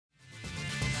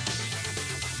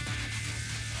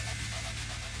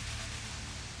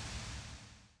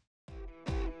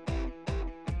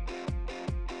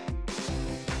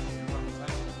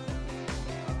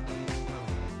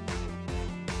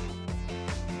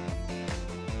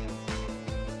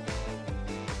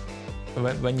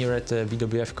When you're at the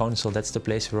BWF Council, that's the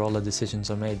place where all the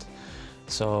decisions are made.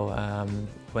 So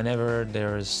whenever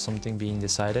there is something being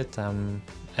decided,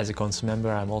 as a council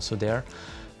member, I'm also there,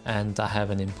 and I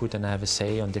have an input and I have a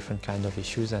say on different kind of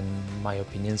issues, and my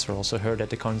opinions are also heard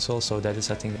at the council. So that is,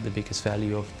 I think, the biggest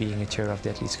value of being a chair of the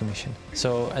Athletes Commission.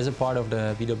 So as a part of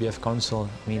the BWF Council,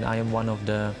 I mean, I am one of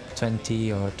the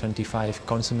 20 or 25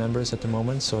 council members at the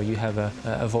moment, so you have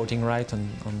a voting right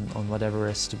on whatever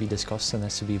has to be discussed and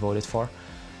has to be voted for.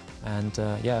 And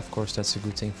yeah, of course, that's a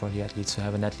good thing for the athletes to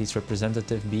have an athletes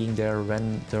representative being there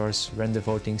when the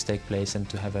votings take place, and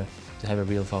to have a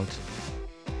real vote.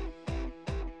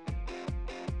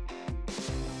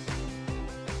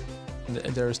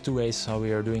 There's two ways how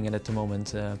we are doing it at the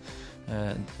moment.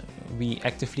 We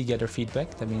actively gather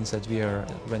feedback. That means that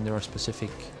when there are specific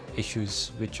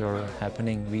issues which are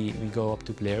happening, we go up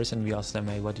to players and we ask them,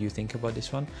 hey, what do you think about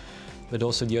this one? But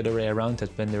also the other way around, that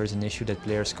when there is an issue, that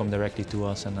players come directly to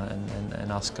us and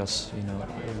ask us, you know,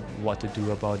 what to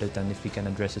do about it and if we can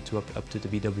address it up to the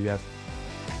BWF.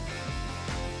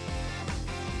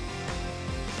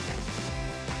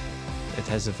 It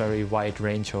has a very wide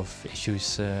range of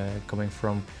issues, coming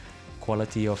from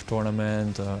quality of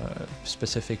tournament,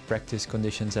 specific practice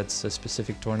conditions at a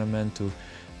specific tournament,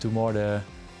 to more the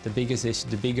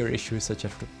bigger issues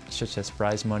such as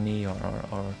prize money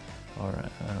or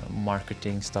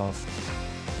marketing stuff.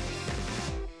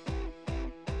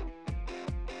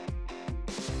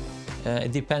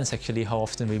 It depends actually how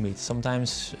often we meet.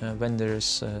 Sometimes when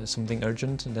there's something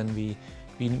urgent, then we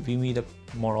meet up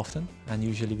more often, and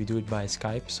usually we do it by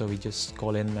Skype, so we just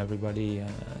call in everybody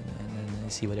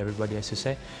and see what everybody has to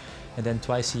say. And then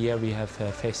twice a year we have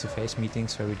face-to-face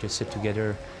meetings where we just sit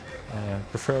together,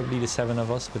 preferably the 7 of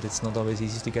us, but it's not always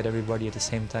easy to get everybody at the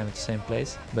same time at the same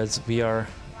place. But we are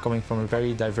coming from a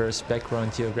very diverse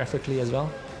background geographically as well.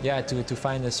 Yeah, to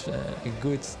find a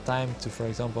good time to, for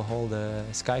example, hold a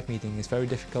Skype meeting is very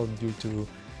difficult due to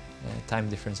time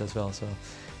difference as well. So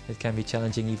it can be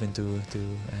challenging even to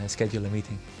schedule a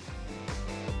meeting.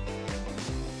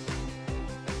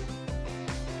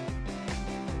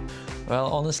 Well,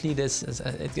 honestly,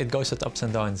 it goes with ups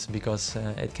and downs, because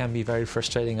it can be very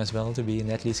frustrating as well to be in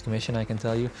the Athletes Commission, I can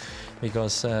tell you,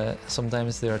 because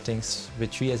sometimes there are things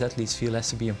which we as athletes feel has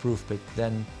to be improved, but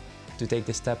then to take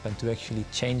the step and to actually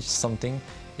change something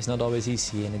is not always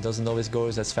easy, and it doesn't always go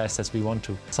as fast as we want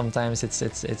to. Sometimes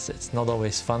it's not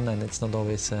always fun, and it's not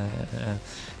always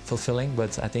fulfilling,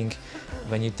 but I think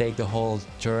when you take the whole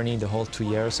journey, the whole 2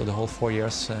 years or the whole 4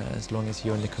 years, as long as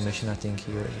you're in the commission, I think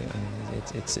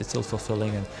it's still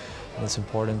fulfilling, and it's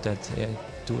important that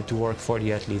to work for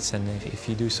the athletes, and if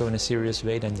you do so in a serious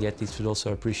way, then the athletes will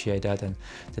also appreciate that, and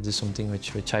that is something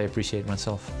which I appreciate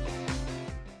myself.